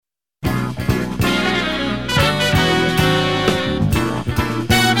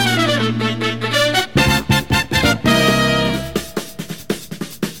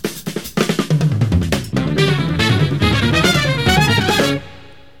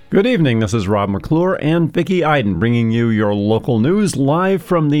Good evening. This is Rob McClure and Vicki Iden bringing you your local news live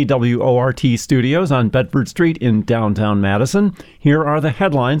from the WORT studios on Bedford Street in downtown Madison. Here are the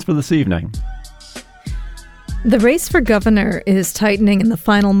headlines for this evening. The race for governor is tightening in the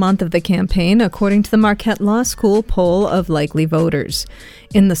final month of the campaign, according to the Marquette Law School poll of likely voters.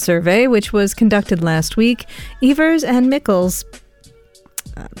 In the survey, which was conducted last week, Evers and Mickles...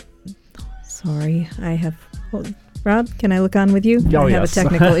 Rob, can I look on with you? Oh, I have a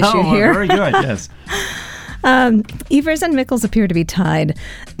technical issue here. Very good, yes. Evers and Mickles appear to be tied.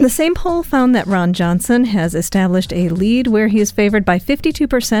 The same poll found that Ron Johnson has established a lead where he is favored by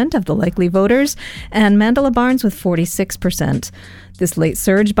 52% of the likely voters and Mandela Barnes with 46%. This late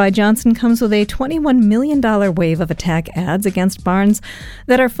surge by Johnson comes with a $21 million wave of attack ads against Barnes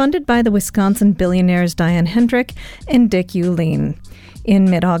that are funded by the Wisconsin billionaires Diane Hendrick and Dick Uihlein. In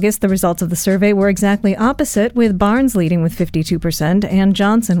mid-August, the results of the survey were exactly opposite, with Barnes leading with 52% and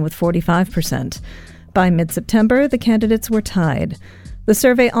Johnson with 45%. By mid-September, the candidates were tied. The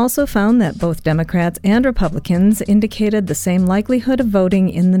survey also found that both Democrats and Republicans indicated the same likelihood of voting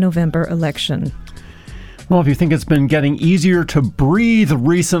in the November election. Well, if you think it's been getting easier to breathe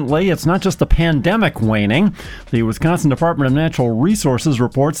recently, it's not just the pandemic waning. The Wisconsin Department of Natural Resources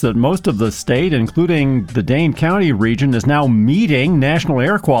reports that most of the state, including the Dane County region, is now meeting national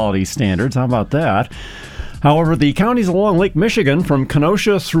air quality standards. How about that? However, the counties along Lake Michigan, from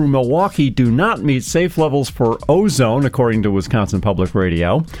Kenosha through Milwaukee, do not meet safe levels for ozone, according to Wisconsin Public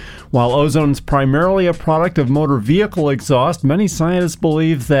Radio. While ozone is primarily a product of motor vehicle exhaust, many scientists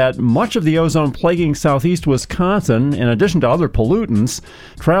believe that much of the ozone plaguing southeast Wisconsin, in addition to other pollutants,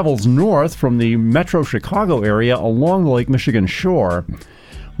 travels north from the metro Chicago area along the Lake Michigan shore.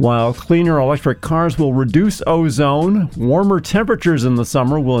 While cleaner electric cars will reduce ozone, warmer temperatures in the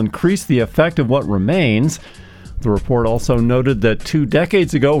summer will increase the effect of what remains. The report also noted that 2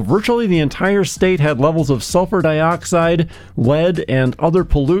 decades ago, virtually the entire state had levels of sulfur dioxide, lead, and other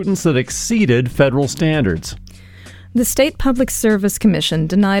pollutants that exceeded federal standards. The State Public Service Commission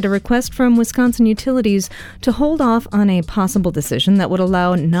denied a request from Wisconsin Utilities to hold off on a possible decision that would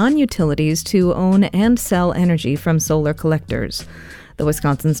allow non-utilities to own and sell energy from solar collectors. The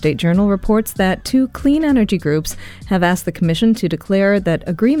Wisconsin State Journal reports that 2 clean energy groups have asked the commission to declare that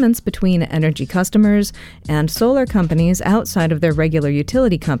agreements between energy customers and solar companies outside of their regular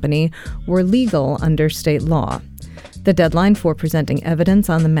utility company were legal under state law. The deadline for presenting evidence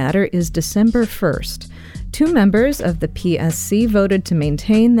on the matter is December 1st. 2 members of the PSC voted to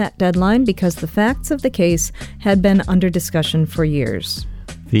maintain that deadline because the facts of the case had been under discussion for years.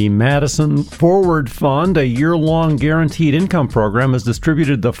 The Madison Forward Fund, a year-long guaranteed income program, has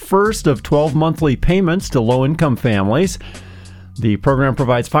distributed the first of 12 monthly payments to low-income families. The program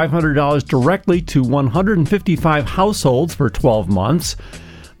provides $500 directly to 155 households for 12 months.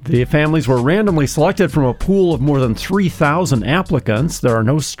 The families were randomly selected from a pool of more than 3,000 applicants. There are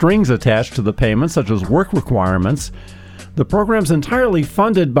no strings attached to the payments, such as work requirements. The program is entirely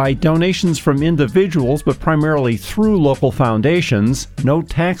funded by donations from individuals, but primarily through local foundations. No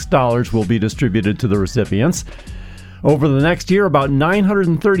tax dollars will be distributed to the recipients. Over the next year, about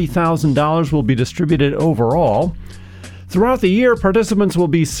 $930,000 will be distributed overall. Throughout the year, participants will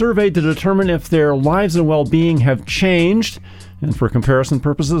be surveyed to determine if their lives and well-being have changed. And for comparison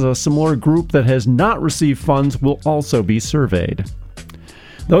purposes, a similar group that has not received funds will also be surveyed.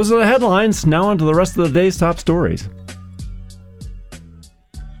 Those are the headlines. Now on to the rest of the day's top stories.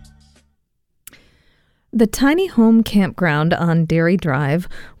 The tiny home campground on Dairy Drive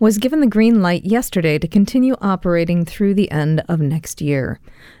was given the green light yesterday to continue operating through the end of next year.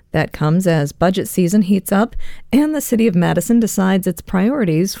 That comes as budget season heats up and the City of Madison decides its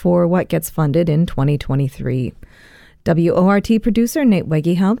priorities for what gets funded in 2023. WORT producer Nate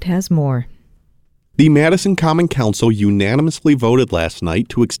Wegehaupt has more. The Madison Common Council unanimously voted last night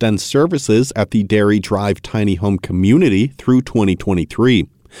to extend services at the Dairy Drive Tiny Home Community through 2023.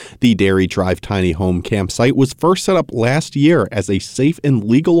 The Dairy Drive Tiny Home campsite was first set up last year as a safe and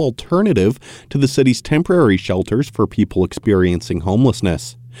legal alternative to the city's temporary shelters for people experiencing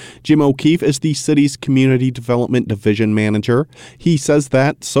homelessness. Jim O'Keefe is the city's Community Development Division Manager. He says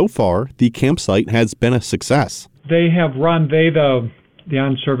that, so far, the campsite has been a success. The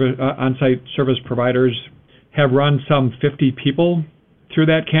on-site service providers, have run some 50 people through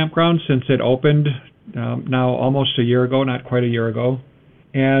that campground since it opened now almost a year ago, not quite a year ago.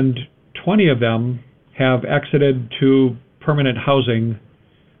 And 20 of them have exited to permanent housing,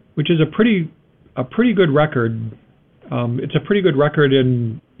 which is a pretty good record. It's a pretty good record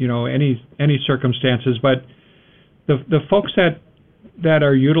in any circumstances. But the folks that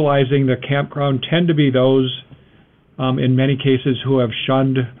are utilizing the campground tend to be those in many cases who have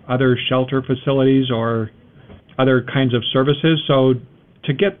shunned other shelter facilities or other kinds of services. So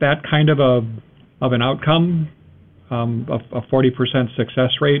to get that kind of an outcome, a 40%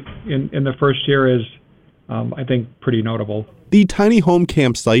 success rate in the first year is, I think, pretty notable. The tiny home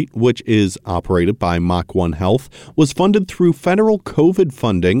campsite, which is operated by Mach 1 Health, was funded through federal COVID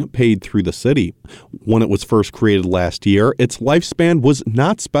funding paid through the city. When it was first created last year, its lifespan was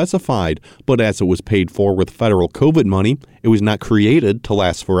not specified, but as it was paid for with federal COVID money, it was not created to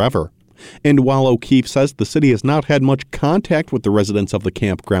last forever. And while O'Keefe says the city has not had much contact with the residents of the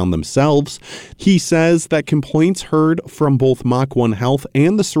campground themselves, he says that complaints heard from both Mach 1 Health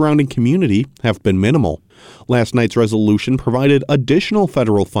and the surrounding community have been minimal. Last night's resolution provided additional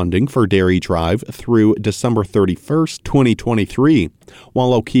federal funding for Dairy Drive through December 31st, 2023.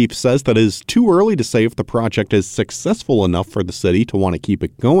 While O'Keefe says that it is too early to say if the project is successful enough for the city to want to keep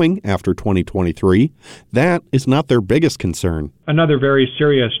it going after 2023, that is not their biggest concern. Another very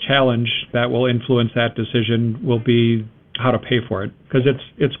serious challenge that will influence that decision will be how to pay for it, because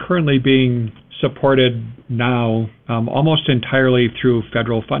it's currently being supported now almost entirely through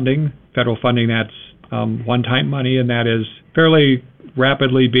federal funding that's one-time money, and that is fairly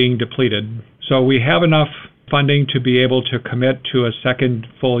rapidly being depleted. So we have enough funding to be able to commit to a second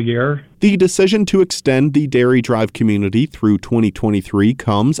full year. The decision to extend the Dairy Drive community through 2023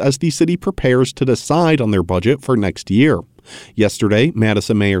 comes as the city prepares to decide on their budget for next year. Yesterday,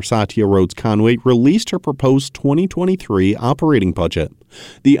 Madison Mayor Satya Rhodes Conway released her proposed 2023 operating budget.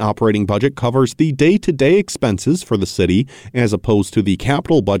 The operating budget covers the day-to-day expenses for the city as opposed to the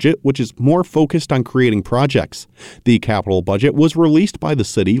capital budget, which is more focused on creating projects. The capital budget was released by the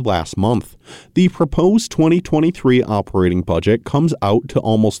city last month. The proposed 2023 operating budget comes out to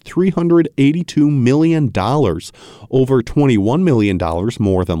almost $382 million, over $21 million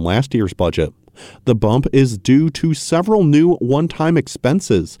more than last year's budget. The bump is due to several new one-time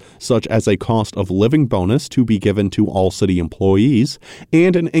expenses, such as a cost of living bonus to be given to all city employees,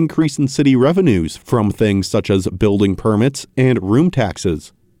 and an increase in city revenues from things such as building permits and room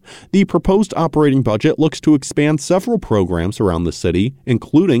taxes. The proposed operating budget looks to expand several programs around the city,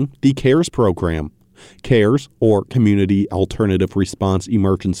 including the CARES program. CARES, or Community Alternative Response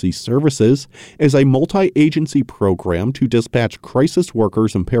Emergency Services, is a multi-agency program to dispatch crisis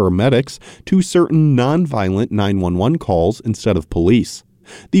workers and paramedics to certain nonviolent 911 calls instead of police.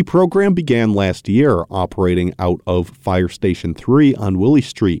 The program began last year, operating out of Fire Station 3 on Willie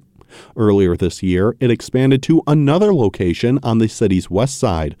Street. Earlier this year, it expanded to another location on the city's west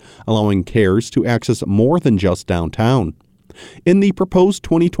side, allowing CARES to access more than just downtown. In the proposed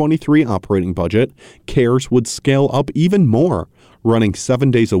 2023 operating budget, CARES would scale up even more, running 7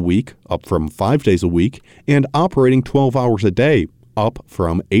 days a week, up from 5 days a week, and operating 12 hours a day, up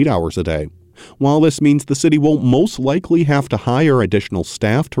from 8 hours a day. While this means the city will most likely have to hire additional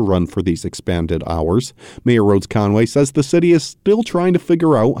staff to run for these expanded hours, Mayor Rhodes Conway says the city is still trying to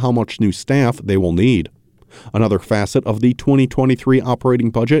figure out how much new staff they will need. Another facet of the 2023 operating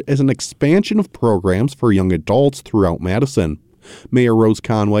budget is an expansion of programs for young adults throughout Madison. Mayor Rhodes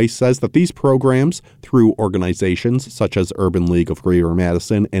Conway says that these programs, through organizations such as Urban League of Greater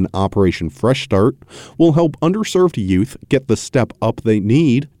Madison and Operation Fresh Start, will help underserved youth get the step up they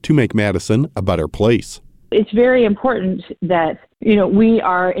need to make Madison a better place. It's very important that, we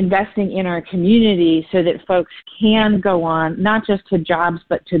are investing in our community so that folks can go on not just to jobs,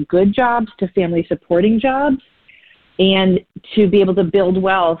 but to good jobs, to family supporting jobs, and to be able to build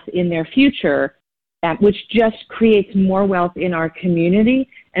wealth in their future, which just creates more wealth in our community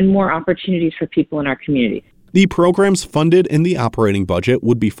and more opportunities for people in our community. The programs funded in the operating budget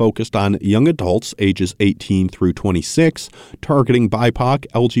would be focused on young adults ages 18 through 26, targeting BIPOC,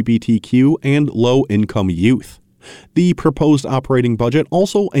 LGBTQ, and low-income youth. The proposed operating budget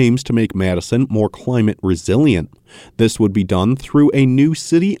also aims to make Madison more climate resilient. This would be done through a new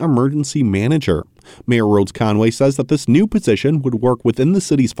city emergency manager. Mayor Rhodes Conway says that this new position would work within the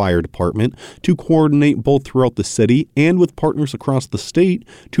city's fire department to coordinate both throughout the city and with partners across the state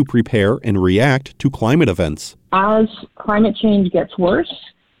to prepare and react to climate events. As climate change gets worse,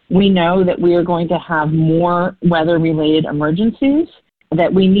 we know that we are going to have more weather-related emergencies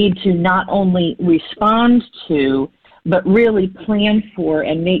that we need to not only respond to, but really plan for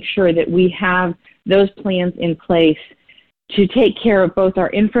and make sure that we have those plans in place to take care of both our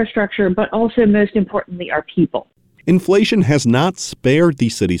infrastructure, but also, most importantly, our people. Inflation has not spared the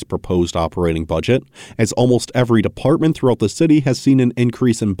city's proposed operating budget, as almost every department throughout the city has seen an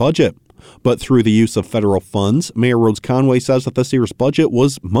increase in budget. But through the use of federal funds, Mayor Rhodes Conway says that this year's budget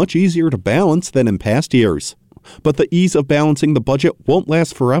was much easier to balance than in past years. But the ease of balancing the budget won't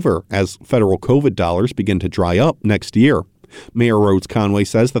last forever as federal COVID dollars begin to dry up next year. Mayor Rhodes Conway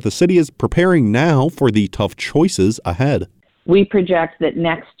says that the city is preparing now for the tough choices ahead. We project that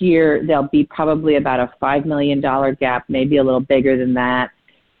next year there'll be probably about a $5 million gap, maybe a little bigger than that.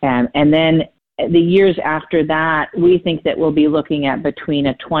 And then the years after that, we think that we'll be looking at between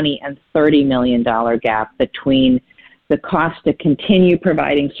a $20 and $30 million gap between the cost to continue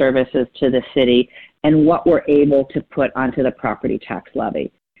providing services to the city and what we're able to put onto the property tax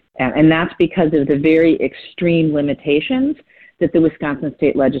levy. And that's because of the very extreme limitations that the Wisconsin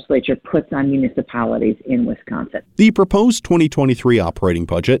State Legislature puts on municipalities in Wisconsin. The proposed 2023 operating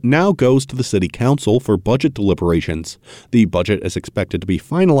budget now goes to the City Council for budget deliberations. The budget is expected to be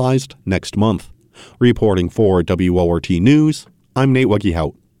finalized next month. Reporting for WORT News, I'm Nate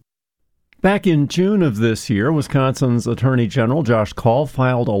Weggehout. Back in June of this year, Wisconsin's Attorney General Josh Kaul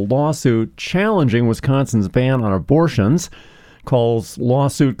filed a lawsuit challenging Wisconsin's ban on abortions. Kaul's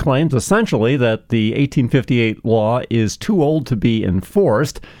lawsuit claims essentially that the 1858 law is too old to be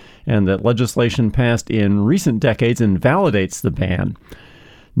enforced and that legislation passed in recent decades invalidates the ban.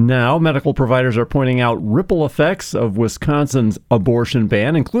 Now, medical providers are pointing out ripple effects of Wisconsin's abortion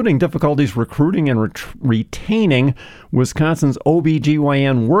ban, including difficulties recruiting and retaining Wisconsin's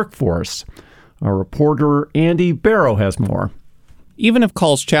OBGYN workforce. Our reporter Andy Barrow has more. Even if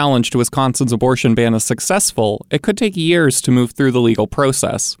Kaul's challenge to Wisconsin's abortion ban is successful, it could take years to move through the legal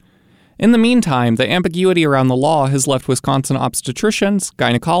process. In the meantime, the ambiguity around the law has left Wisconsin obstetricians,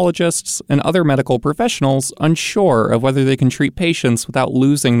 gynecologists, and other medical professionals unsure of whether they can treat patients without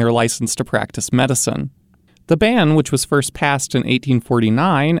losing their license to practice medicine. The ban, which was first passed in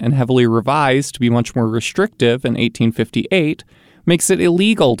 1849 and heavily revised to be much more restrictive in 1858, makes it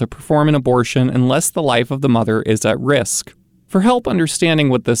illegal to perform an abortion unless the life of the mother is at risk. For help understanding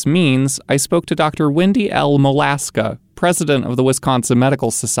what this means, I spoke to Dr. Wendy L. Molaska, president of the Wisconsin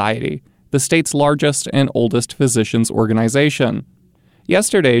Medical Society, the state's largest and oldest physicians organization.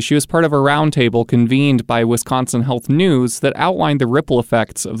 Yesterday, she was part of a roundtable convened by Wisconsin Health News that outlined the ripple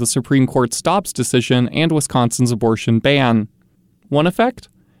effects of the Supreme Court's Dobbs decision and Wisconsin's abortion ban. One effect?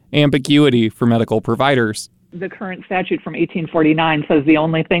 Ambiguity for medical providers. The current statute from 1849 says the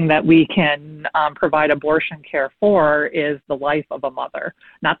only thing that we can provide abortion care for is the life of a mother,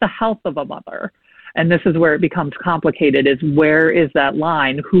 not the health of a mother. And this is where it becomes complicated, is where is that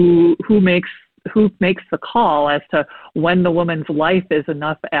line? Who makes the call as to when the woman's life is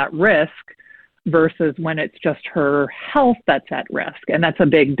enough at risk versus when it's just her health that's at risk? And that's a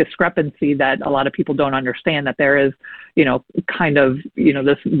big discrepancy that a lot of people don't understand, that there is,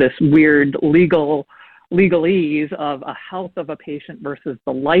 this weird legalese of a health of a patient versus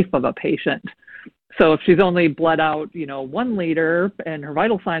the life of a patient. So if she's only bled out, 1 liter and her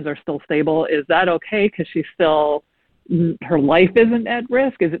vital signs are still stable, is that okay because her life isn't at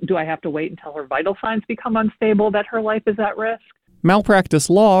risk? Do I have to wait until her vital signs become unstable that her life is at risk? Malpractice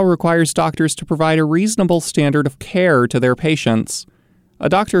law requires doctors to provide a reasonable standard of care to their patients. A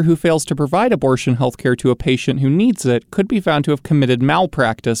doctor who fails to provide abortion health care to a patient who needs it could be found to have committed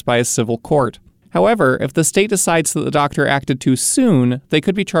malpractice by a civil court. However, if the state decides that the doctor acted too soon, they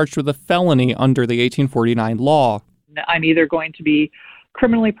could be charged with a felony under the 1849 law. I'm either going to be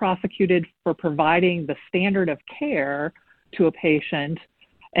criminally prosecuted for providing the standard of care to a patient,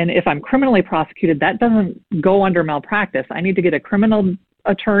 and if I'm criminally prosecuted, that doesn't go under malpractice. I need to get a criminal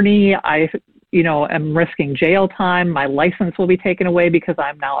attorney. I am risking jail time. My license will be taken away because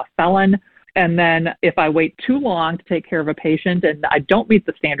I'm now a felon. And then if I wait too long to take care of a patient and I don't meet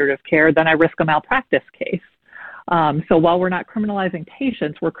the standard of care, then I risk a malpractice case. So while we're not criminalizing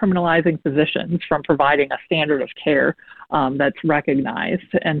patients, we're criminalizing physicians from providing a standard of care that's recognized.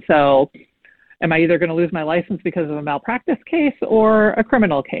 And so am I either going to lose my license because of a malpractice case or a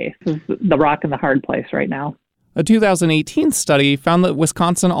criminal case? This is the rock and the hard place right now. A 2018 study found that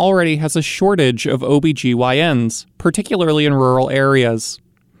Wisconsin already has a shortage of OBGYNs, particularly in rural areas.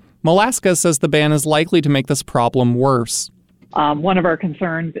 Molaska says the ban is likely to make this problem worse. One of our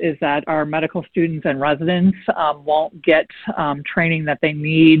concerns is that our medical students and residents won't get training that they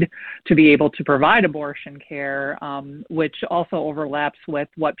need to be able to provide abortion care, which also overlaps with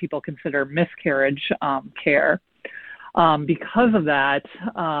what people consider miscarriage care. Because of that,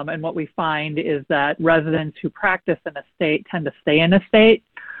 and what we find is that residents who practice in a state tend to stay in a state.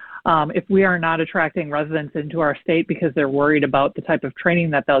 If we are not attracting residents into our state because they're worried about the type of training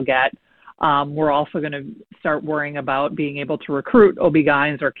that they'll get, we're also going to start worrying about being able to recruit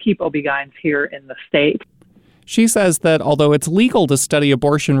OB-GYNs or keep OB-GYNs here in the state. She says that although it's legal to study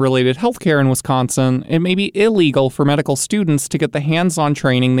abortion-related healthcare in Wisconsin, it may be illegal for medical students to get the hands-on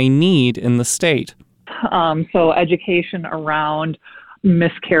training they need in the state. So education around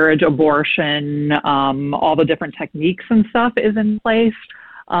miscarriage, abortion, all the different techniques and stuff is in place.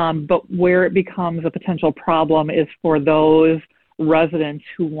 But where it becomes a potential problem is for those residents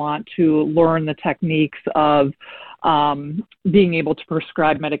who want to learn the techniques of being able to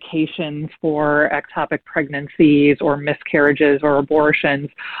prescribe medications for ectopic pregnancies or miscarriages or abortions,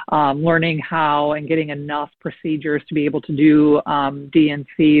 learning how and getting enough procedures to be able to do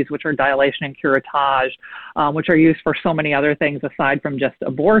D&Cs, which are dilation and curettage, which are used for so many other things aside from just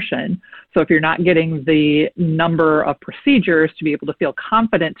abortion. So if you're not getting the number of procedures to be able to feel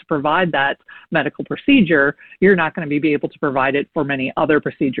confident to provide that medical procedure, you're not going to be able to provide it for many other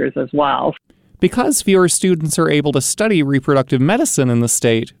procedures as well. Because fewer students are able to study reproductive medicine in the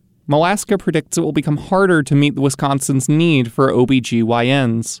state, Molaska predicts it will become harder to meet Wisconsin's need for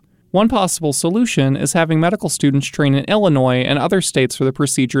OBGYNs. One possible solution is having medical students train in Illinois and other states where the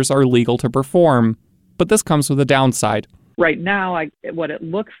procedures are legal to perform. But this comes with a downside. Right now, what it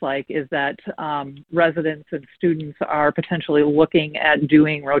looks like is that residents and students are potentially looking at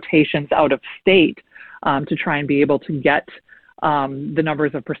doing rotations out of state to try and be able to get the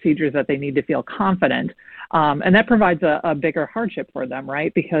numbers of procedures that they need to feel confident. And that provides a bigger hardship for them,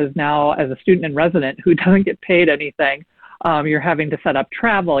 right? Because now as a student and resident who doesn't get paid anything, you're having to set up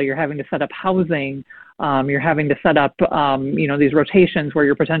travel, you're having to set up housing, you're having to set up, these rotations where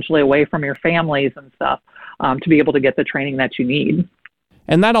you're potentially away from your families and stuff to be able to get the training that you need.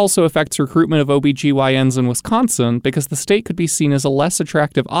 And that also affects recruitment of OBGYNs in Wisconsin because the state could be seen as a less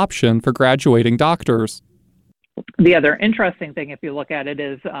attractive option for graduating doctors. The other interesting thing, if you look at it,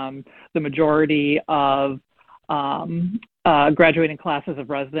 is the majority of graduating classes of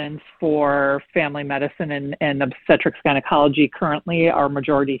residents for family medicine and obstetrics gynecology currently are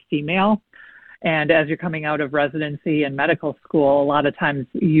majority female. And as you're coming out of residency and medical school, a lot of times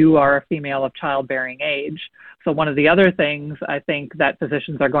you are a female of childbearing age. So one of the other things I think that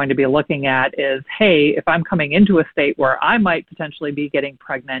physicians are going to be looking at is, hey, if I'm coming into a state where I might potentially be getting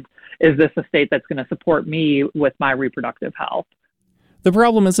pregnant, is this a state that's going to support me with my reproductive health? The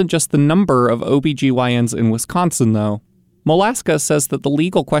problem isn't just the number of OBGYNs in Wisconsin, though. Molaska says that the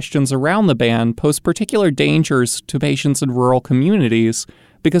legal questions around the ban pose particular dangers to patients in rural communities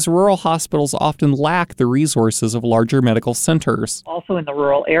because rural hospitals often lack the resources of larger medical centers. Also in the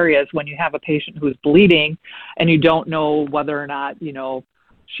rural areas, when you have a patient who's bleeding and you don't know whether or not,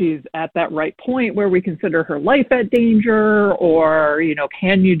 she's at that right point where we consider her life at danger or,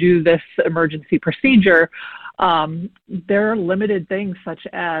 can you do this emergency procedure? There are limited things such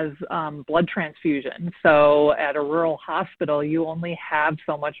as blood transfusion. So at a rural hospital, you only have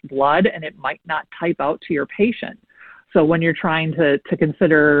so much blood and it might not type out to your patient. So when you're trying to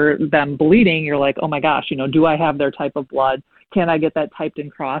consider them bleeding, you're like, oh my gosh, do I have their type of blood? Can I get that typed and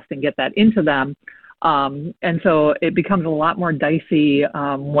crossed and get that into them? And so it becomes a lot more dicey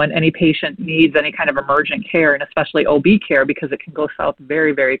when any patient needs any kind of emergent care, and especially OB care, because it can go south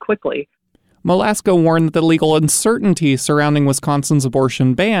very, very quickly. Molaska warned that the legal uncertainty surrounding Wisconsin's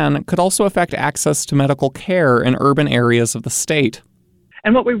abortion ban could also affect access to medical care in urban areas of the state.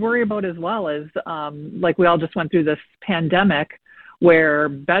 And what we worry about as well is, like we all just went through this pandemic where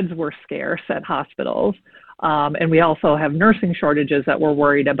beds were scarce at hospitals. And we also have nursing shortages that we're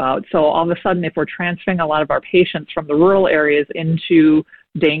worried about. So all of a sudden, if we're transferring a lot of our patients from the rural areas into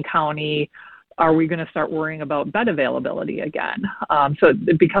Dane County, are we going to start worrying about bed availability again? So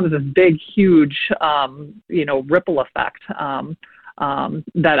it becomes this big, huge, ripple effect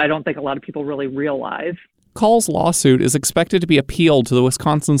that I don't think a lot of people really realize. Call's lawsuit is expected to be appealed to the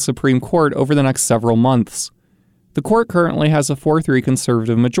Wisconsin Supreme Court over the next several months. The court currently has a 4-3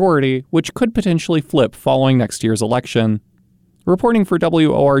 conservative majority, which could potentially flip following next year's election. Reporting for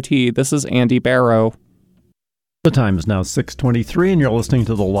WORT, this is Andy Barrow. The time is now 6:23, and you're listening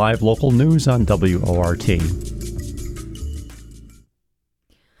to the live local news on WORT.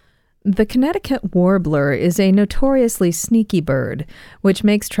 The Connecticut warbler is a notoriously sneaky bird, which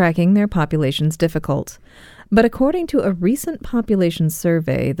makes tracking their populations difficult. But according to a recent population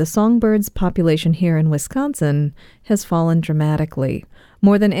survey, the songbird's population here in Wisconsin has fallen dramatically,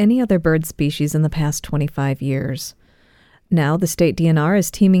 more than any other bird species in the past 25 years. Now, the state DNR is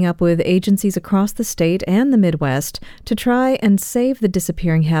teaming up with agencies across the state and the Midwest to try and save the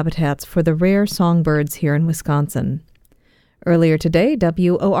disappearing habitats for the rare songbirds here in Wisconsin. Earlier today,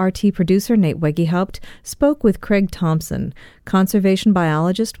 WORT producer Nate Wegehaupt spoke with Craig Thompson, conservation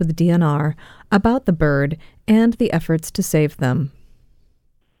biologist with DNR, about the bird and the efforts to save them.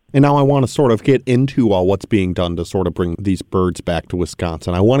 And now I want to sort of get into what's being done to sort of bring these birds back to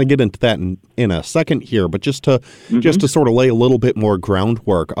Wisconsin. I want to get into that in a second here, but just to sort of lay a little bit more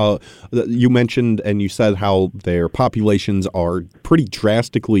groundwork. You mentioned and you said how their populations are pretty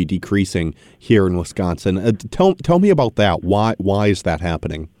drastically decreasing here in Wisconsin. Tell me about that. Why is that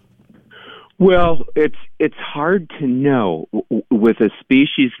happening? Well, it's hard to know with a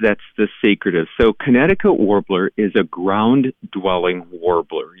species that's this secretive. So Connecticut warbler is a ground-dwelling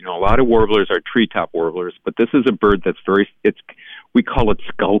warbler. You know, a lot of warblers are treetop warblers, but this is a bird that's we call it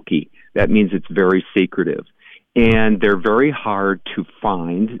skulky. That means it's very secretive. And they're very hard to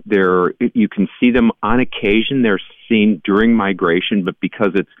find. You can see them on occasion. They're seen during migration, but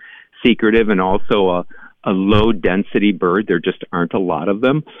because it's secretive and also a low-density bird, there just aren't a lot of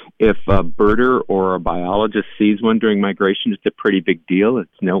them. If a birder or a biologist sees one during migration, it's a pretty big deal. It's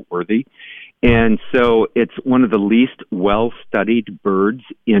noteworthy. And so it's one of the least well-studied birds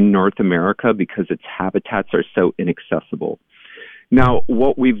in North America because its habitats are so inaccessible. Now,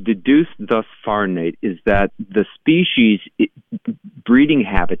 what we've deduced thus far, Nate, is that the species' breeding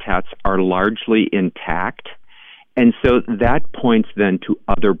habitats are largely intact. And so that points then to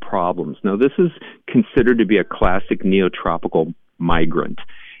other problems. Now, this is considered to be a classic neotropical migrant.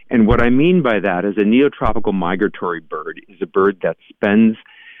 And what I mean by that is a neotropical migratory bird is a bird that spends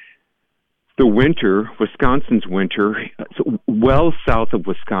the winter, Wisconsin's winter, well south of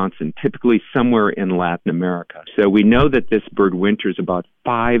Wisconsin, typically somewhere in Latin America. So we know that this bird winters about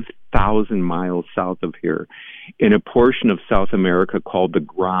 5,000 miles south of here in a portion of South America called the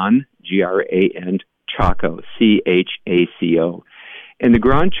Gran, G-R-A-N, Chaco, C-H-A-C-O. And the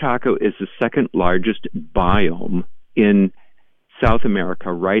Gran Chaco is the second largest biome in South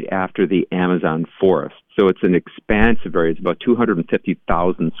America right after the Amazon forest. So it's an expansive area. It's about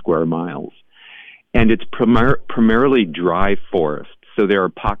 250,000 square miles. And it's primarily dry forest. So there are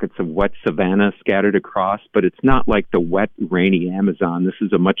pockets of wet savanna scattered across, but it's not like the wet, rainy Amazon. This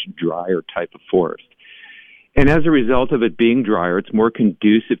is a much drier type of forest. And as a result of it being drier, it's more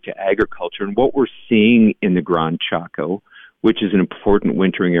conducive to agriculture. And what we're seeing in the Gran Chaco, which is an important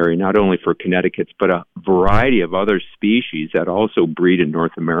wintering area, not only for Connecticut's, but a variety of other species that also breed in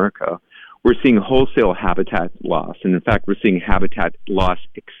North America, we're seeing wholesale habitat loss. And in fact, we're seeing habitat loss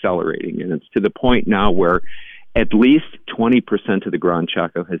accelerating. And it's to the point now where at least 20% of the Gran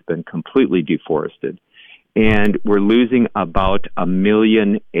Chaco has been completely deforested. And we're losing about 1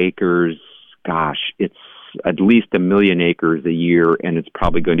 million acres. Gosh, it's at least 1 million acres a year, and it's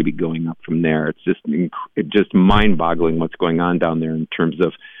probably going to be going up from there. It's just mind-boggling what's going on down there in terms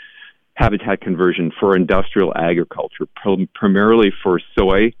of habitat conversion for industrial agriculture, primarily for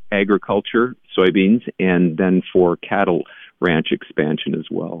soy agriculture, soybeans, and then for cattle ranch expansion as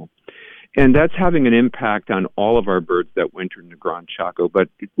well. And that's having an impact on all of our birds that winter in the Gran Chaco. But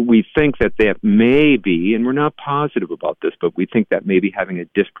we think that may be, and we're not positive about this, but we think that may be having a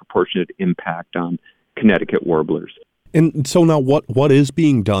disproportionate impact on Connecticut warblers. And so now what is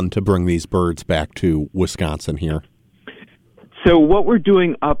being done to bring these birds back to Wisconsin here? So what we're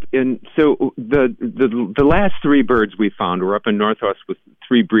doing the last 3 birds we found were up in northwest with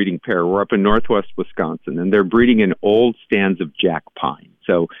 3 breeding pair. We're up in northwest Wisconsin, and they're breeding in old stands of jack pine.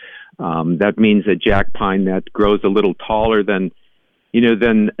 So that means a jack pine that grows a little taller than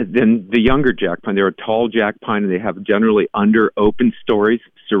the younger jack pine. They're a tall jack pine, and they have generally under open stories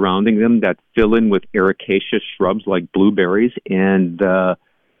surrounding them that fill in with ericaceous shrubs like blueberries. And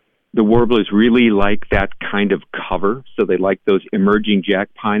the warblers really like that kind of cover. So they like those emerging jack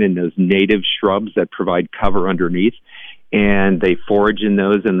pine and those native shrubs that provide cover underneath. And they forage in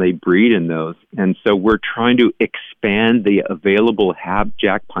those and they breed in those. And so we're trying to expand the available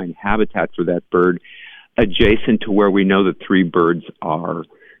jack pine habitat for that bird adjacent to where we know the 3 birds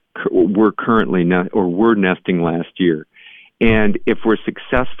were nesting last year. And if we're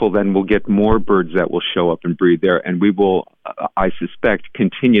successful, then we'll get more birds that will show up and breed there. And we will, I suspect,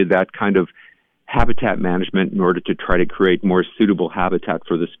 continue that kind of habitat management in order to try to create more suitable habitat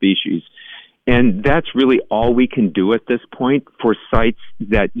for the species. And that's really all we can do at this point for sites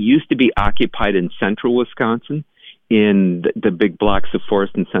that used to be occupied in central Wisconsin, in the big blocks of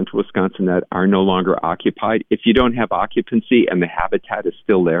forest in central Wisconsin that are no longer occupied. If you don't have occupancy and the habitat is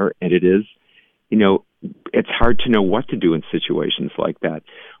still there, and it is, it's hard to know what to do in situations like that.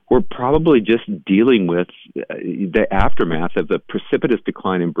 We're probably just dealing with the aftermath of the precipitous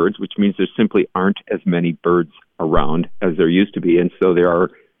decline in birds, which means there simply aren't as many birds around as there used to be. And so there are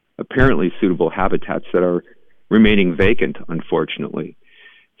apparently suitable habitats that are remaining vacant, unfortunately.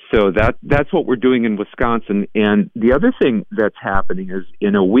 So that's what we're doing in Wisconsin. And the other thing that's happening is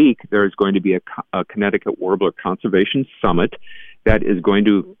in a week, there's going to be a Connecticut Warbler Conservation Summit that is going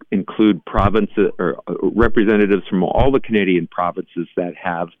to include provinces or representatives from all the Canadian provinces that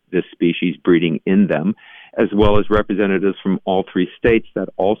have this species breeding in them, as well as representatives from all 3 states that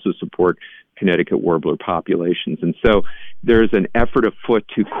also support Connecticut warbler populations. And so there's an effort afoot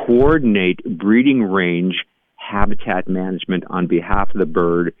to coordinate breeding range habitat management on behalf of the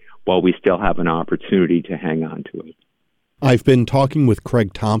bird while we still have an opportunity to hang on to it. I've been talking with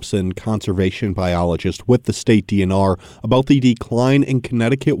Craig Thompson, conservation biologist with the state DNR, about the decline in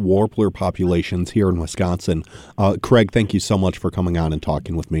Connecticut warbler populations here in Wisconsin. Craig, thank you so much for coming on and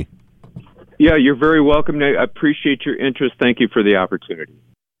talking with me. Yeah, you're very welcome. I appreciate your interest. Thank you for the opportunity.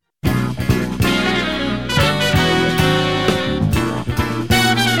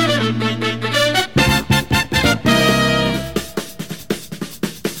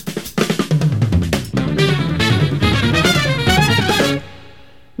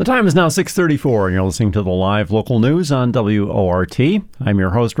 The time is now 6:34, and you're listening to the live local news on WORT. I'm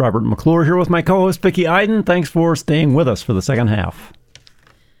your host, Robert McClure, here with my co-host, Vicki Iden. Thanks for staying with us for the second half.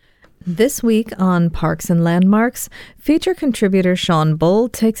 This week on Parks and Landmarks, feature contributor Sean Bull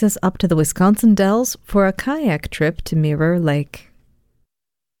takes us up to the Wisconsin Dells for a kayak trip to Mirror Lake.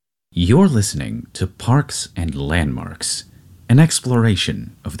 You're listening to Parks and Landmarks, an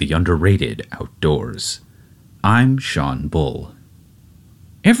exploration of the underrated outdoors. I'm Sean Bull.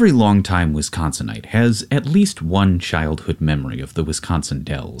 Every longtime Wisconsinite has at least one childhood memory of the Wisconsin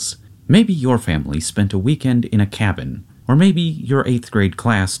Dells. Maybe your family spent a weekend in a cabin, or maybe your 8th grade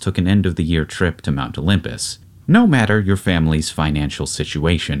class took an end-of-the-year trip to Mount Olympus. No matter your family's financial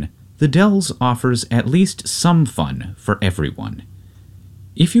situation, the Dells offers at least some fun for everyone.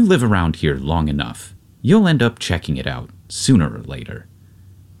 If you live around here long enough, you'll end up checking it out sooner or later.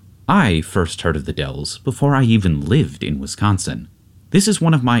 I first heard of the Dells before I even lived in Wisconsin. This is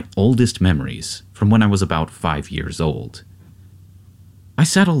one of my oldest memories from when I was about 5 years old. I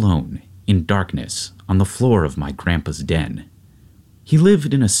sat alone, in darkness, on the floor of my grandpa's den. He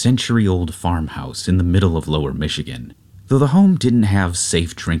lived in a century-old farmhouse in the middle of Lower Michigan. Though the home didn't have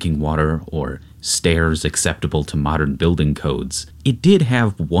safe drinking water or stairs acceptable to modern building codes, it did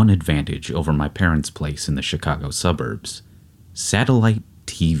have one advantage over my parents' place in the Chicago suburbs: satellite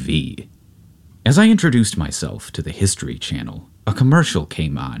TV. As I introduced myself to the History Channel, a commercial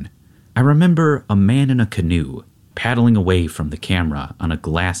came on. I remember a man in a canoe paddling away from the camera on a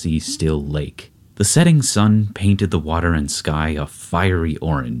glassy, still lake. The setting sun painted the water and sky a fiery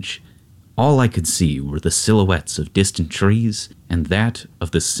orange. All I could see were the silhouettes of distant trees and that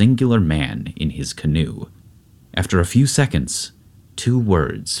of the singular man in his canoe. After a few seconds, 2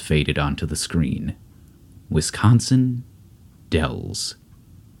 words faded onto the screen: Wisconsin Dells.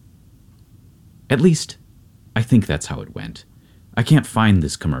 At least, I think that's how it went. I can't find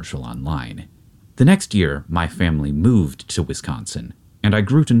this commercial online. The next year, my family moved to Wisconsin, and I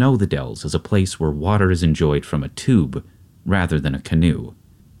grew to know the Dells as a place where water is enjoyed from a tube rather than a canoe.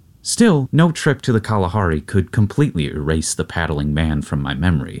 Still, no trip to the Kalahari could completely erase the paddling man from my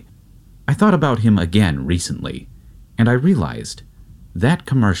memory. I thought about him again recently, and I realized that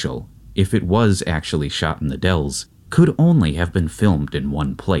commercial, if it was actually shot in the Dells, could only have been filmed in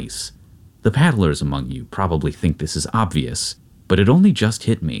one place. The paddlers among you probably think this is obvious, but it only just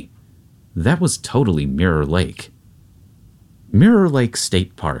hit me. That was totally Mirror Lake. Mirror Lake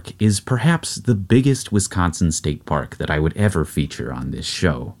State Park is perhaps the biggest Wisconsin state park that I would ever feature on this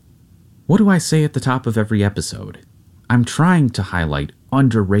show. What do I say at the top of every episode? I'm trying to highlight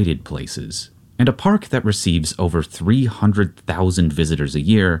underrated places, and a park that receives over 300,000 visitors a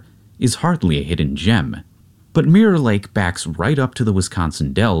year is hardly a hidden gem. But Mirror Lake backs right up to the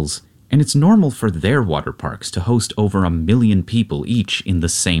Wisconsin Dells, and it's normal for their water parks to host over 1 million people each in the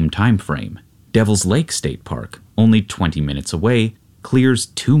same time frame. Devil's Lake State Park, only 20 minutes away, clears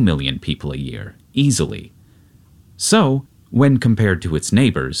 2 million people a year, easily. So, when compared to its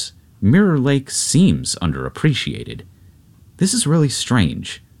neighbors, Mirror Lake seems underappreciated. This is really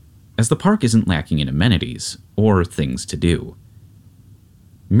strange, as the park isn't lacking in amenities or things to do.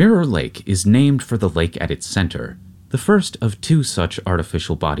 Mirror Lake is named for the lake at its center, the first of 2 such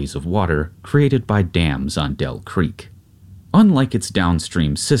artificial bodies of water created by dams on Dell Creek. Unlike its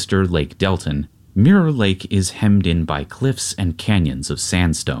downstream sister, Lake Delton, Mirror Lake is hemmed in by cliffs and canyons of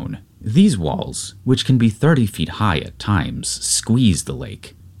sandstone. These walls, which can be 30 feet high at times, squeeze the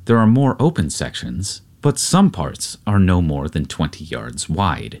lake. There are more open sections, but some parts are no more than 20 yards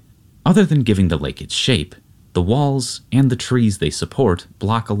wide. Other than giving the lake its shape, the walls and the trees they support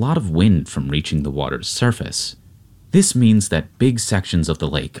block a lot of wind from reaching the water's surface. This means that big sections of the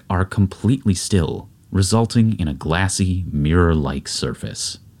lake are completely still, resulting in a glassy, mirror-like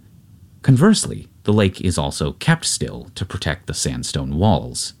surface. Conversely, The lake is also kept still to protect the sandstone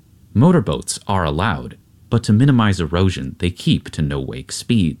walls. Motorboats are allowed, but to minimize erosion, they keep to no-wake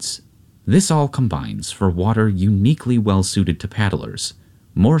speeds. This all combines for water uniquely well-suited to paddlers,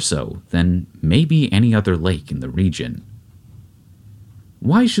 more so than maybe any other lake in the region.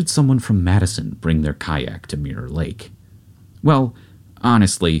 Why should someone from Madison bring their kayak to Mirror Lake? Well,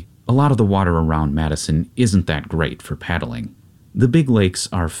 honestly, a lot of the water around Madison isn't that great for paddling. The big lakes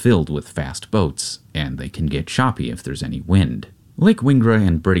are filled with fast boats, and they can get choppy if there's any wind. Lake Wingra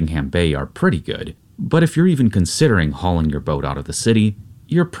and Brittingham Bay are pretty good, but if you're even considering hauling your boat out of the city,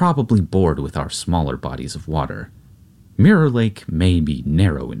 you're probably bored with our smaller bodies of water. Mirror Lake may be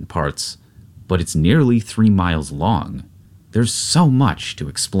narrow in parts, but it's nearly 3 miles long. There's so much to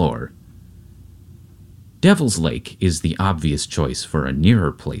explore. Devil's Lake is the obvious choice for a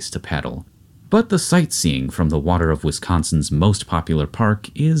nearer place to paddle, but the sightseeing from the water of Wisconsin's most popular park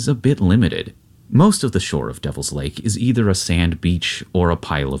is a bit limited. Most of the shore of Devil's Lake is either a sand beach or a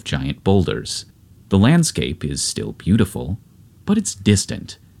pile of giant boulders. The landscape is still beautiful, but it's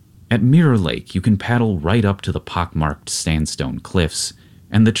distant. At Mirror Lake, you can paddle right up to the pockmarked sandstone cliffs,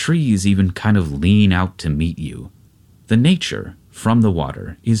 and the trees even kind of lean out to meet you. The nature from the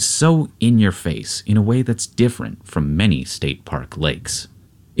water is so in your face in a way that's different from many state park lakes.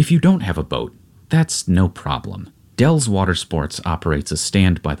 If you don't have a boat, that's no problem. Del's Water Sports operates a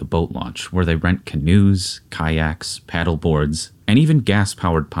stand by the boat launch where they rent canoes, kayaks, paddle boards, and even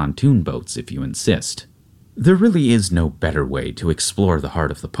gas-powered pontoon boats if you insist. There really is no better way to explore the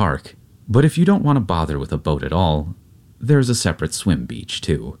heart of the park, but if you don't want to bother with a boat at all, there's a separate swim beach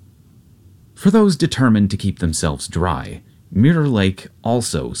too. For those determined to keep themselves dry, Mirror Lake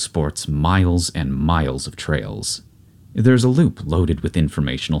also sports miles and miles of trails. There's a loop loaded with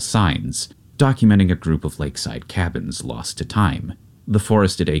informational signs, documenting a group of lakeside cabins lost to time. The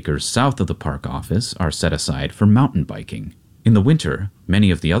forested acres south of the park office are set aside for mountain biking. In the winter,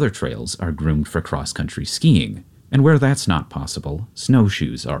 many of the other trails are groomed for cross-country skiing, and where that's not possible,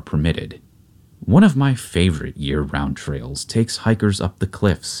 snowshoes are permitted. One of my favorite year-round trails takes hikers up the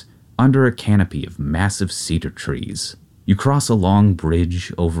cliffs, under a canopy of massive cedar trees. You cross a long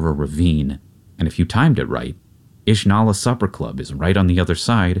bridge over a ravine, and if you timed it right, Ishnala Supper Club is right on the other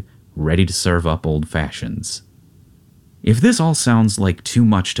side, ready to serve up old fashions. If this all sounds like too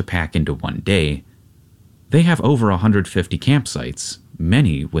much to pack into one day, they have over 150 campsites,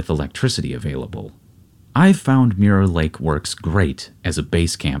 many with electricity available. I've found Mirror Lake works great as a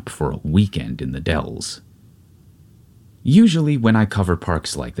base camp for a weekend in the Dells. Usually when I cover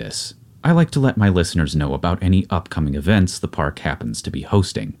parks like this, I like to let my listeners know about any upcoming events the park happens to be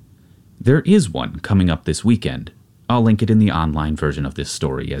hosting. There is one coming up this weekend. I'll link it in the online version of this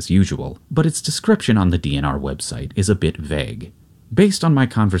story as usual, but its description on the DNR website is a bit vague. Based on my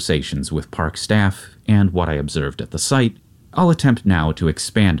conversations with park staff and what I observed at the site, I'll attempt now to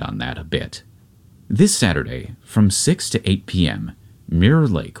expand on that a bit. This Saturday, from 6 to 8 p.m., Mirror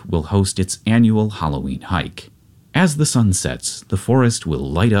Lake will host its annual Halloween hike. As the sun sets, the forest will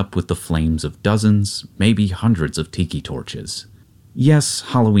light up with the flames of dozens, maybe hundreds of tiki torches. Yes,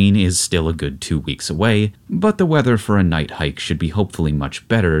 Halloween is still a good 2 weeks away, but the weather for a night hike should be hopefully much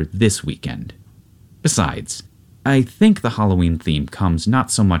better this weekend. Besides, I think the Halloween theme comes not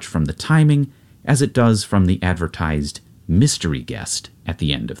so much from the timing as it does from the advertised mystery guest at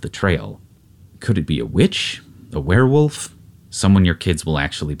the end of the trail. Could it be a witch? A werewolf? Someone your kids will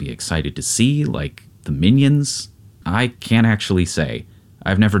actually be excited to see, like the Minions? I can't actually say.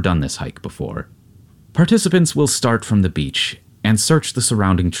 I've never done this hike before. Participants will start from the beach and search the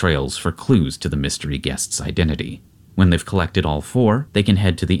surrounding trails for clues to the mystery guest's identity. When they've collected all 4, they can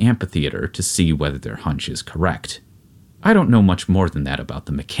head to the amphitheater to see whether their hunch is correct. I don't know much more than that about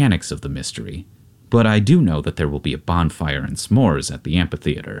the mechanics of the mystery, but I do know that there will be a bonfire and s'mores at the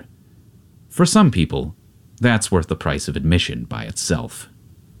amphitheater. For some people, that's worth the price of admission by itself.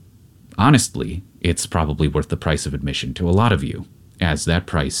 Honestly, it's probably worth the price of admission to a lot of you, as that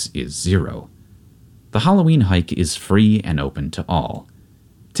price is $0. The Halloween hike is free and open to all.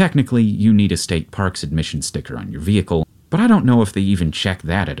 Technically, you need a state parks admission sticker on your vehicle, but I don't know if they even check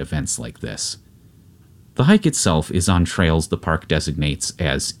that at events like this. The hike itself is on trails the park designates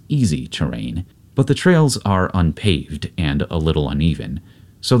as easy terrain, but the trails are unpaved and a little uneven,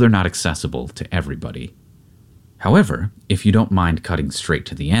 so they're not accessible to everybody. However, if you don't mind cutting straight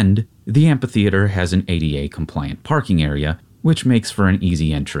to the end, the amphitheater has an ADA-compliant parking area, which makes for an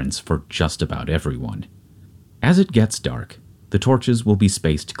easy entrance for just about everyone. As it gets dark, the torches will be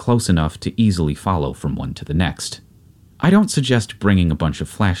spaced close enough to easily follow from one to the next. I don't suggest bringing a bunch of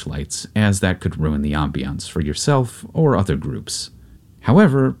flashlights, as that could ruin the ambiance for yourself or other groups.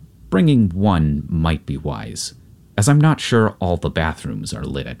 However, bringing one might be wise, as I'm not sure all the bathrooms are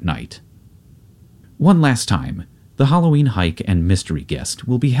lit at night. One last time, the Halloween Hike and Mystery Guest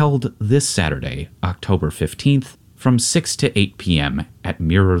will be held this Saturday, October 15th, from 6 to 8 p.m. at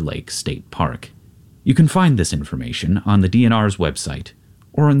Mirror Lake State Park. You can find this information on the DNR's website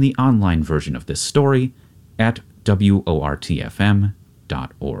or in the online version of this story at wortfm.org.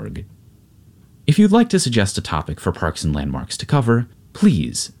 If you'd like to suggest a topic for Parks and Landmarks to cover,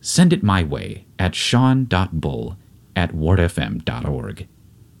 please send it my way at sean.bull@wardfm.org.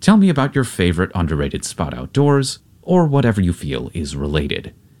 Tell me about your favorite underrated spot outdoors, or whatever you feel is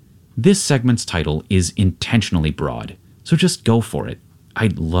related. This segment's title is intentionally broad, so just go for it.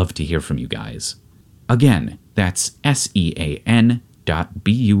 I'd love to hear from you guys. Again, that's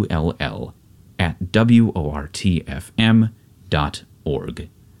sean.bull@wortfm.org.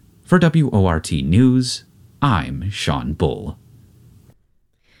 For WORT News, I'm Sean Bull.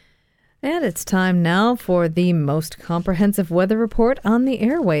 And it's time now for the most comprehensive weather report on the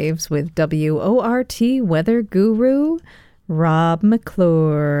airwaves with WORT weather guru, Rob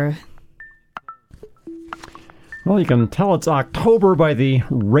McClure. Well, you can tell it's October by the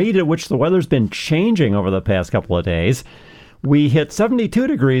rate at which the weather's been changing over the past couple of days. We hit 72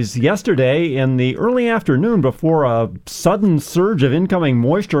 degrees yesterday in the early afternoon before a sudden surge of incoming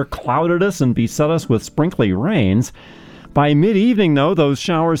moisture clouded us and beset us with sprinkly rains. By mid-evening, though, those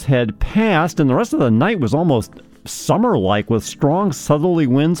showers had passed, and the rest of the night was almost summer-like with strong southerly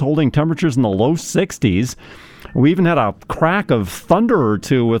winds holding temperatures in the low 60s. We even had a crack of thunder or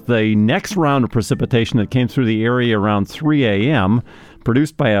two with the next round of precipitation that came through the area around 3 a.m.,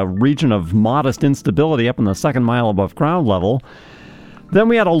 produced by a region of modest instability up in the second mile above ground level. Then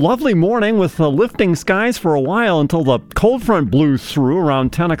we had a lovely morning with lifting skies for a while until the cold front blew through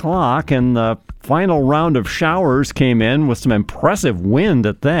around 10 o'clock, and the final round of showers came in with some impressive wind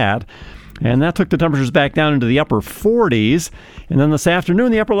at that. And that took the temperatures back down into the upper 40s. And then this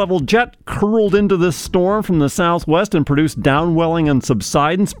afternoon, the upper-level jet curled into this storm from the southwest and produced downwelling and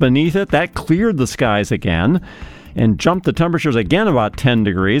subsidence beneath it. That cleared the skies again and jumped the temperatures again about 10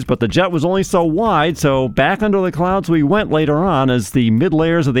 degrees. But the jet was only so wide, so back under the clouds we went later on as the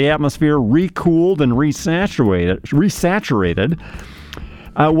mid-layers of the atmosphere recooled and resaturated.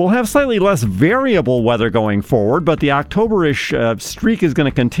 We'll have slightly less variable weather going forward, but the October-ish streak is going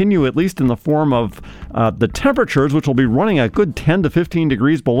to continue, at least in the form of the temperatures, which will be running a good 10 to 15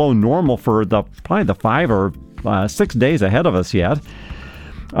 degrees below normal for probably the 5 or 6 days ahead of us yet.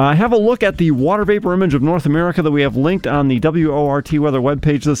 Have a look at the water vapor image of North America that we have linked on the WORT weather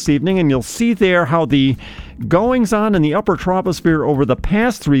webpage this evening, and you'll see there how the goings-on in the upper troposphere over the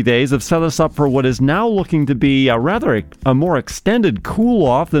past 3 days have set us up for what is now looking to be a more extended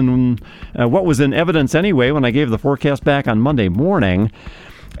cool-off than what was in evidence anyway when I gave the forecast back on Monday morning.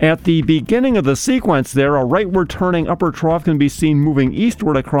 At the beginning of the sequence there, a rightward turning upper trough can be seen moving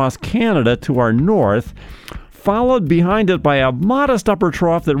eastward across Canada to our north, followed behind it by a modest upper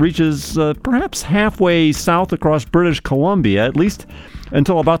trough that reaches perhaps halfway south across British Columbia, at least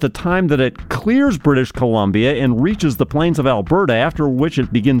until about the time that it clears British Columbia and reaches the plains of Alberta, after which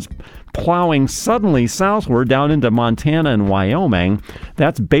it begins plowing suddenly southward down into Montana and Wyoming.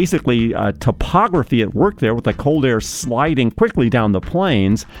 That's basically topography at work there, with the cold air sliding quickly down the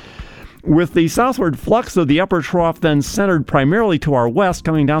plains. With the southward flux of the upper trough then centered primarily to our west,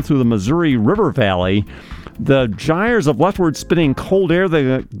 coming down through the Missouri River Valley, the gyres of leftward spinning cold air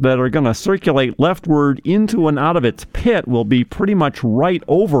that are going to circulate leftward into and out of its pit will be pretty much right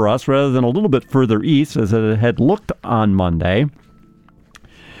over us rather than a little bit further east as it had looked on Monday.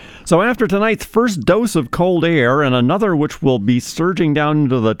 So after tonight's first dose of cold air and another which will be surging down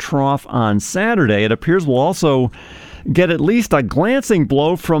into the trough on Saturday, it appears we'll also get at least a glancing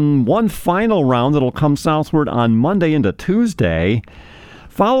blow from one final round that'll come southward on Monday into Tuesday.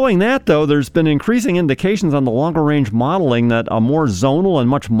 Following that, though, there's been increasing indications on the longer-range modeling that a more zonal and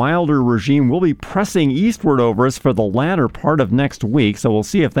much milder regime will be pressing eastward over us for the latter part of next week, so we'll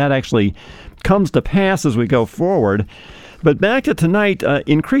see if that actually comes to pass as we go forward. But back to tonight,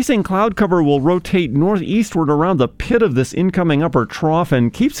 increasing cloud cover will rotate northeastward around the pit of this incoming upper trough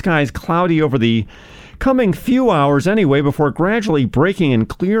and keep skies cloudy over the coming few hours anyway, before gradually breaking and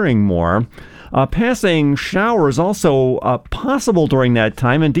clearing more. Passing showers also possible during that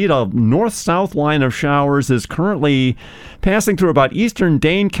time. Indeed, a north-south line of showers is currently passing through about eastern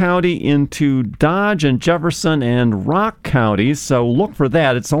Dane County into Dodge and Jefferson and Rock counties, so look for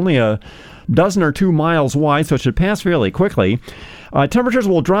that. It's only a dozen or 2 miles wide, so it should pass fairly quickly. Temperatures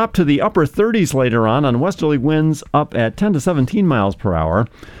will drop to the upper 30s later on westerly winds up at 10 to 17 miles per hour.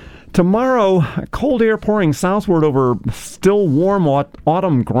 Tomorrow, cold air pouring southward over still warm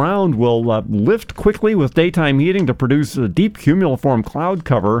autumn ground will lift quickly with daytime heating to produce a deep cumuliform cloud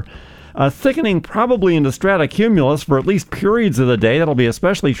cover, thickening probably into stratocumulus for at least periods of the day. That'll be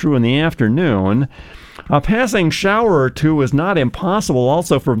especially true in the afternoon. A passing shower or two is not impossible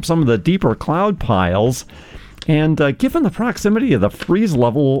also from some of the deeper cloud piles. And given the proximity of the freeze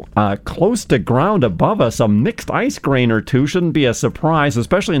level close to ground above us, a mixed ice grain or two shouldn't be a surprise,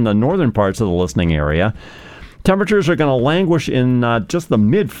 especially in the northern parts of the listening area. Temperatures are going to languish in just the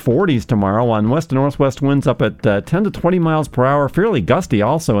mid-40s tomorrow on west to northwest winds up at 10 to 20 miles per hour, fairly gusty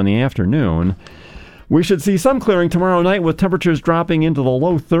also in the afternoon. We should see some clearing tomorrow night with temperatures dropping into the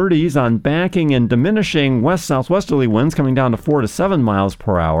low 30s on backing and diminishing west-southwesterly winds coming down to 4 to 7 miles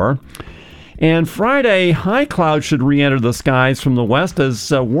per hour. And Friday, high clouds should re-enter the skies from the west as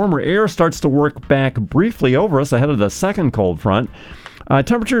warmer air starts to work back briefly over us ahead of the second cold front.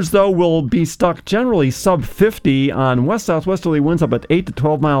 Temperatures, though, will be stuck generally sub-50 on west-southwesterly winds up at 8 to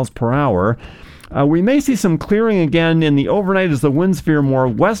 12 miles per hour. We may see some clearing again in the overnight as the winds veer more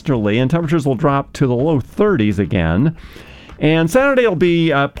westerly, and temperatures will drop to the low 30s again. And Saturday will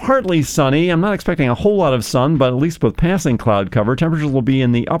be partly sunny. I'm not expecting a whole lot of sun, but at least with passing cloud cover, temperatures will be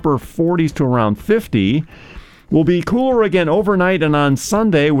in the upper 40s to around 50. We'll be cooler again overnight and on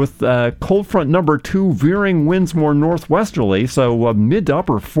Sunday with cold front number 2 veering winds more northwesterly, so mid to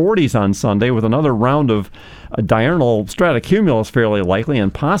upper 40s on Sunday with another round of diurnal stratocumulus fairly likely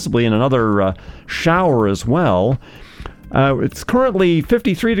and possibly in another shower as well. It's currently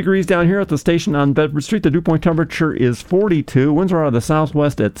 53 degrees down here at the station on Bedford Street. The dew point temperature is 42. Winds are out of the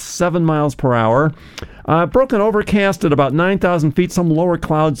southwest at 7 miles per hour. Broken overcast at about 9,000 feet. Some lower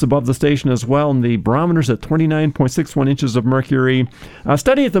clouds above the station as well. And the barometer's at 29.61 inches of mercury.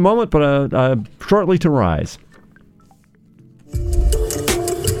 Steady at the moment, but shortly to rise.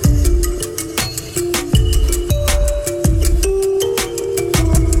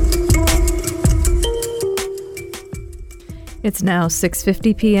 It's now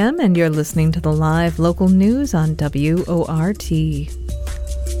 6:50 p.m. and you're listening to the live local news on WORT.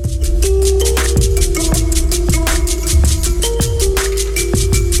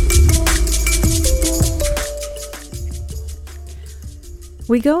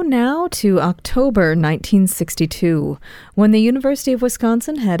 We go now to October 1962, when the University of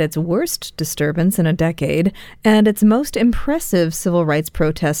Wisconsin had its worst disturbance in a decade and its most impressive civil rights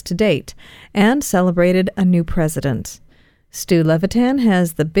protest to date, and celebrated a new president. Stu Levitan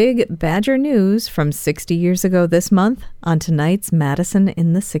has the big Badger news from 60 years ago this month on tonight's Madison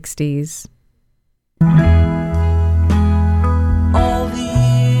in the 60s. All the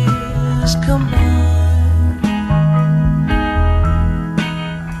years combined,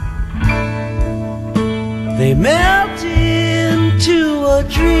 they melt into a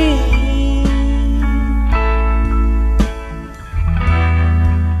dream.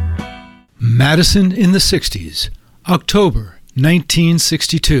 Madison in the 60s. October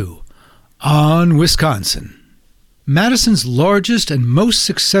 1962, on Wisconsin. Madison's largest and most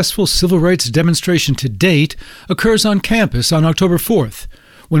successful civil rights demonstration to date occurs on campus on October 4th,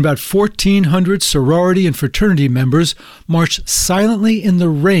 when about 1,400 sorority and fraternity members march silently in the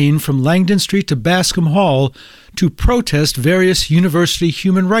rain from Langdon Street to Bascom Hall to protest various university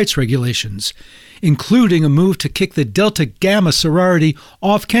human rights regulations, including a move to kick the Delta Gamma sorority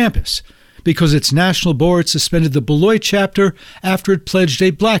off campus, because its national board suspended the Beloit chapter after it pledged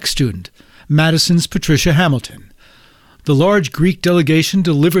a black student, Madison's Patricia Hamilton. The large Greek delegation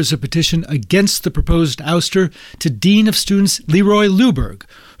delivers a petition against the proposed ouster to Dean of Students Leroy Luberg,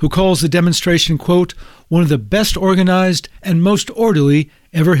 who calls the demonstration, quote, one of the best organized and most orderly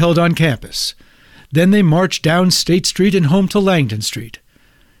ever held on campus. Then they march down State Street and home to Langdon Street.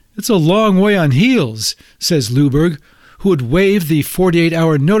 It's a long way on heels, says Luberg, who would waive the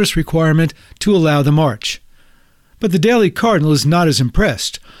 48-hour notice requirement to allow the march. But the Daily Cardinal is not as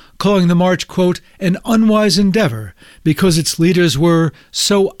impressed, calling the march, quote, an unwise endeavor because its leaders were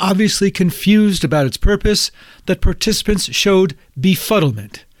so obviously confused about its purpose that participants showed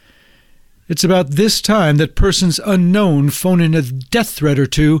befuddlement. It's about this time that persons unknown phone in a death threat or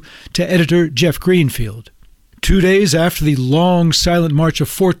two to editor Jeff Greenfield. 2 days after the long, silent march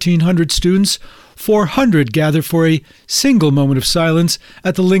of 1,400 students, 400 gather for a single moment of silence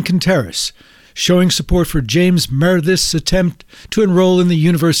at the Lincoln Terrace, showing support for James Meredith's attempt to enroll in the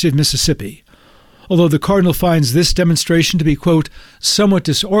University of Mississippi. Although the Cardinal finds this demonstration to be, quote, somewhat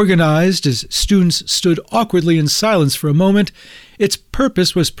disorganized as students stood awkwardly in silence for a moment, its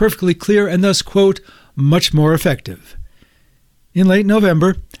purpose was perfectly clear and thus, quote, much more effective. in late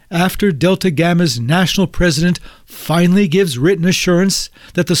November, after Delta Gamma's national president finally gives written assurance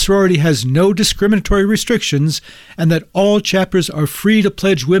that the sorority has no discriminatory restrictions and that all chapters are free to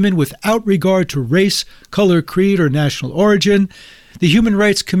pledge women without regard to race, color, creed, or national origin, the Human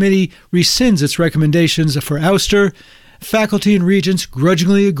Rights Committee rescinds its recommendations for ouster. Faculty and regents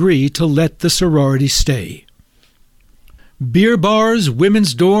grudgingly agree to let the sorority stay. Beer bars,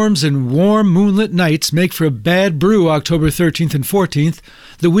 women's dorms, and warm moonlit nights make for a bad brew October 13th and 14th,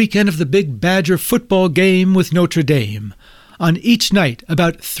 the weekend of the Big Badger football game with Notre Dame. On each night,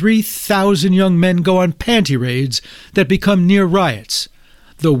 about 3,000 young men go on panty raids that become near riots,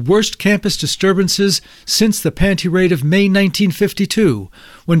 the worst campus disturbances since the panty raid of May 1952,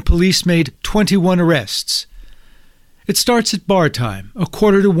 when police made 21 arrests. It starts at bar time,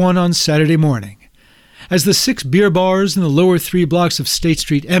 1:45 on Saturday morning. As the 6 beer bars in the lower 3 blocks of State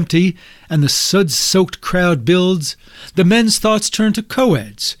Street empty and the sud-soaked crowd builds, the men's thoughts turn to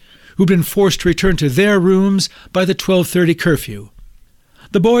co-eds, who've been forced to return to their rooms by the 12:30 curfew.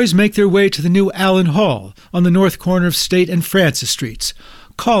 The boys make their way to the new Allen Hall on the north corner of State and Francis Streets,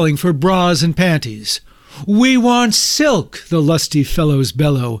 calling for bras and panties. "We want silk," the lusty fellows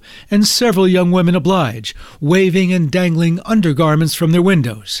bellow, and several young women oblige, waving and dangling undergarments from their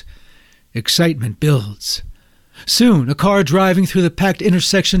windows. Excitement builds. Soon, a car driving through the packed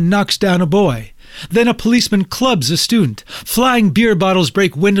intersection knocks down a boy. Then a policeman clubs a student. Flying beer bottles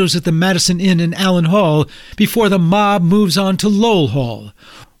break windows at the Madison Inn in Allen Hall before the mob moves on to Lowell Hall,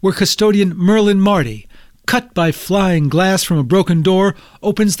 where custodian Merlin Marty, cut by flying glass from a broken door,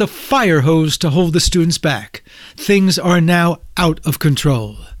 opens the fire hose to hold the students back. Things are now out of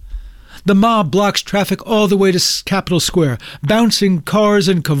control. The mob blocks traffic all the way to Capitol Square, bouncing cars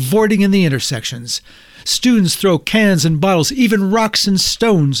and cavorting in the intersections. Students throw cans and bottles, even rocks and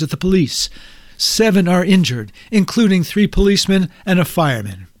stones at the police. 7 are injured, including 3 policemen and a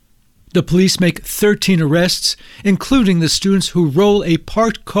fireman. The police make 13 arrests, including the students who roll a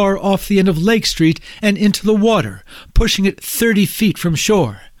parked car off the end of Lake Street and into the water, pushing it 30 feet from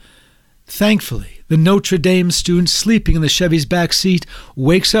shore. Thankfully, the Notre Dame student sleeping in the Chevy's back seat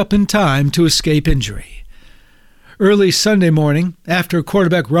wakes up in time to escape injury. Early Sunday morning, after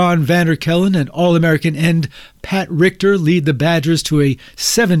quarterback Ron Vanderkellen and All-American end Pat Richter lead the Badgers to a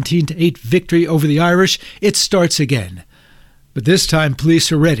 17-8 victory over the Irish, it starts again. But this time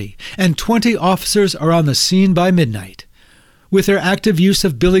police are ready, and 20 officers are on the scene by midnight. With their active use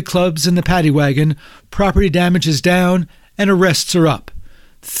of billy clubs and the paddy wagon, property damage is down and arrests are up.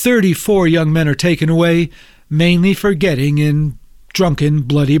 34 young men are taken away, mainly for getting in drunken,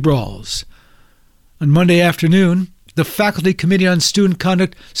 bloody brawls. On Monday afternoon, the Faculty Committee on Student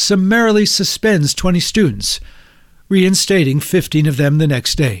Conduct summarily suspends 20 students, reinstating 15 of them the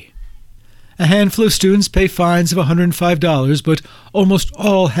next day. A handful of students pay fines of $105, but almost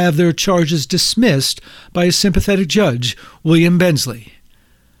all have their charges dismissed by a sympathetic judge, William Bensley.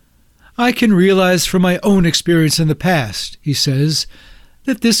 "I can realize from my own experience in the past," he says,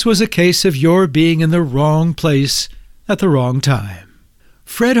 "that this was a case of your being in the wrong place at the wrong time."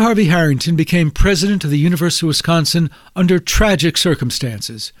 Fred Harvey Harrington became president of the University of Wisconsin under tragic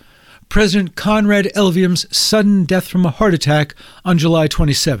circumstances. President Conrad Elvium's sudden death from a heart attack on July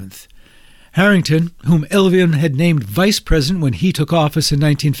 27th. Harrington, whom Elvium had named vice president when he took office in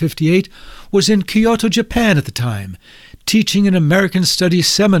 1958, was in Kyoto, Japan at the time, teaching an American Studies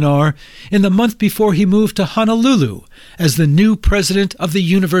seminar in the month before he moved to Honolulu as the new president of the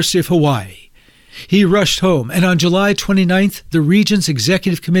University of Hawaii. He rushed home, and on July 29th, the Regents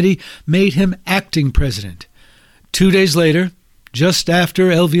Executive Committee made him acting president. 2 days later, just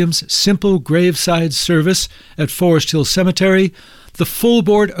after Elvium's simple graveside service at Forest Hill Cemetery, the full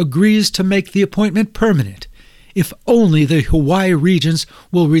board agrees to make the appointment permanent, if only the Hawaii Regents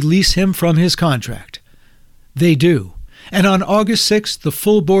will release him from his contract. They do, and on August 6th, the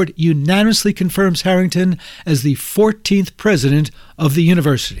full board unanimously confirms Harrington as the 14th president of the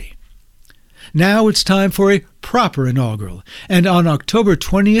university. Now it's time for a proper inaugural, and on October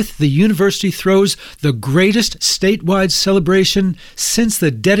 20th, the university throws the greatest statewide celebration since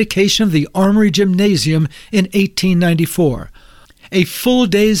the dedication of the Armory Gymnasium in 1894. A full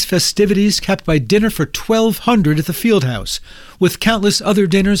day's festivities capped by dinner for 1,200 at the Fieldhouse, with countless other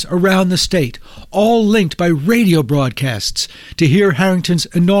dinners around the state, all linked by radio broadcasts to hear Harrington's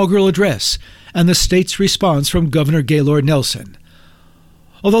inaugural address and the state's response from Governor Gaylord Nelson.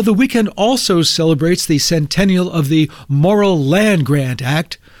 Although the weekend also celebrates the centennial of the Morrill Land Grant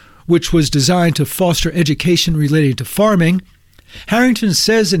Act, which was designed to foster education related to farming, Harrington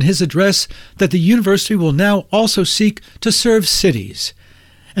says in his address that the university will now also seek to serve cities.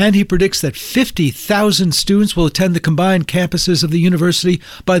 And he predicts that 50,000 students will attend the combined campuses of the university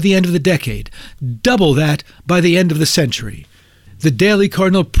by the end of the decade, double that by the end of the century. The Daily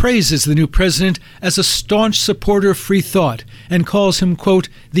Cardinal praises the new president as a staunch supporter of free thought and calls him, quote,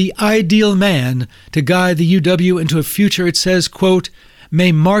 the ideal man to guide the UW into a future, it says, quote,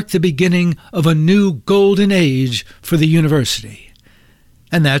 may mark the beginning of a new golden age for the university.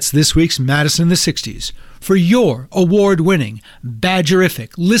 And that's this week's Madison in the 60s. For your award-winning,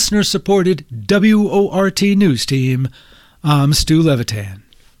 Badgerific, listener-supported WORT News Team, I'm Stu Levitan.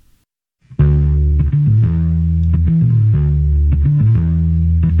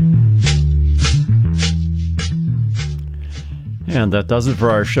 And that does it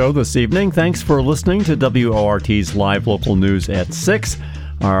for our show this evening. Thanks for listening to WORT's Live Local News at 6.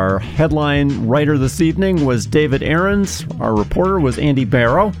 Our headline writer this evening was David Ahrens. Our reporter was Andy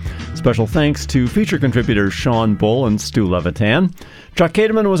Barrow. Special thanks to feature contributors Sean Bull and Stu Levitan. Chuck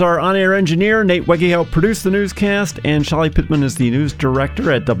Kademan was our on-air engineer. Nate Weggehout produced the newscast. And Shelley Pittman is the news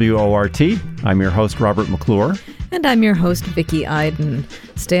director at WORT. I'm your host, Robert McClure. And I'm your host, Vicki Iden.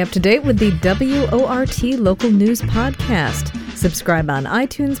 Stay up to date with the WORT Local News Podcast. Subscribe on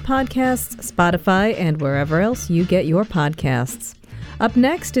iTunes Podcasts, Spotify, and wherever else you get your podcasts. Up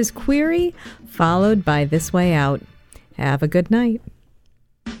next is Query, followed by This Way Out. Have a good night.